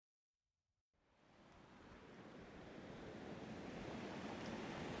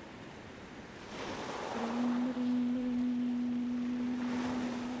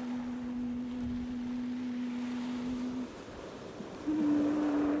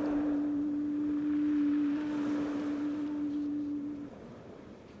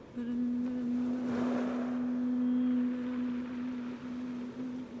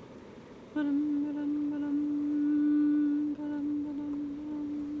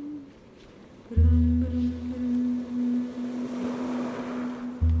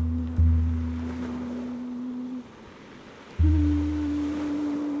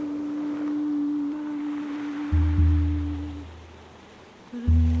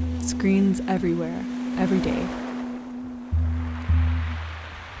Screens everywhere, every day.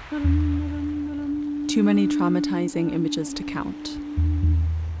 Too many traumatizing images to count.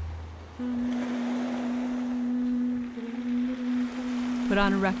 Put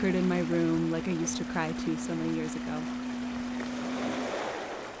on a record in my room like I used to cry to so many years ago.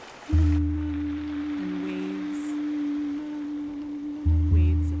 And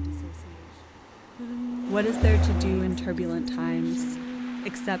waves of dissociation. What is there to do in turbulent times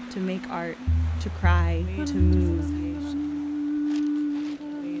except to make art, to cry, to move?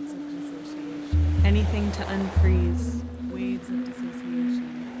 Anything to unfreeze. Waves of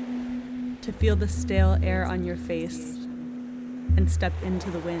dissociation. To feel the stale air on your face and step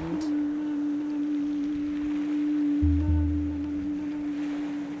into the wind.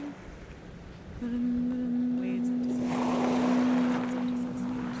 Waves of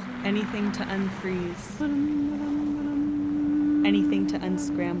dissociation. Anything to unfreeze. Anything to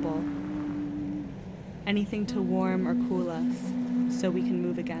unscramble. Anything to warm or cool us so we can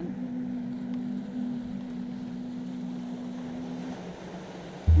move again.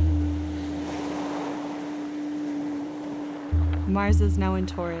 Mars is now in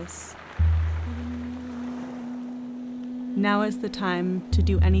Taurus. Now is the time to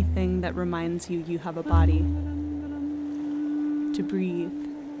do anything that reminds you you have a body. To breathe.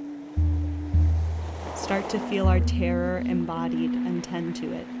 Start to feel our terror embodied and tend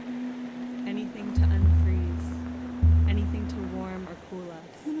to it. Anything to unfreeze. Anything to warm or cool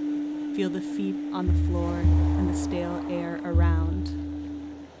us. Feel the feet on the floor and the stale air around.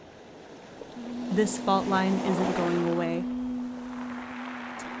 This fault line isn't going away.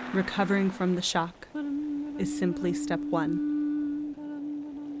 Recovering from the shock is simply step one.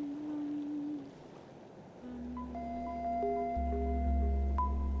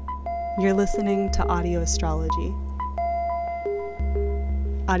 You're listening to Audio Astrology.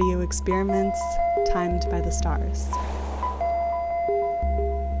 Audio experiments timed by the stars.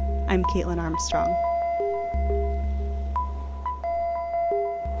 I'm Caitlin Armstrong.